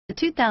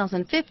The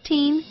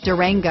 2015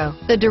 Durango.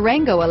 The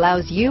Durango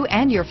allows you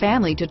and your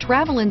family to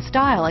travel in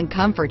style and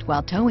comfort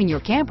while towing your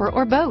camper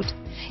or boat.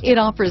 It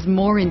offers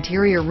more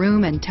interior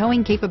room and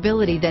towing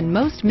capability than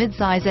most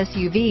midsize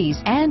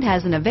SUVs and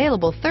has an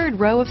available third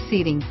row of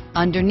seating.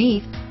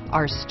 Underneath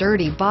are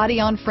sturdy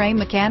body-on-frame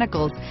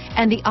mechanicals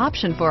and the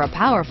option for a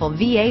powerful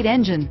V8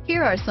 engine.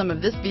 Here are some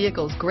of this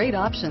vehicle's great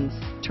options: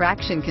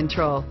 traction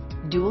control,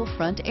 dual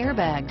front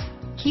airbags,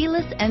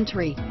 keyless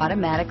entry,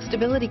 automatic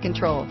stability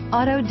control,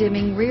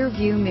 auto-dimming rear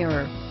view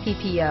mirror,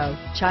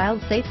 PPO, child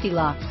safety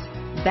locks,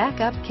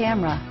 backup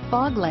camera,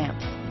 fog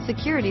lamps,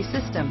 security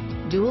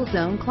system, dual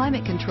zone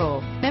climate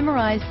control,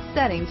 memorized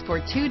settings for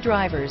 2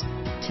 drivers,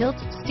 tilt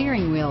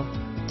steering wheel,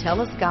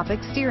 telescopic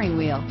steering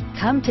wheel.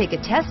 Come take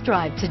a test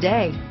drive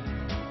today.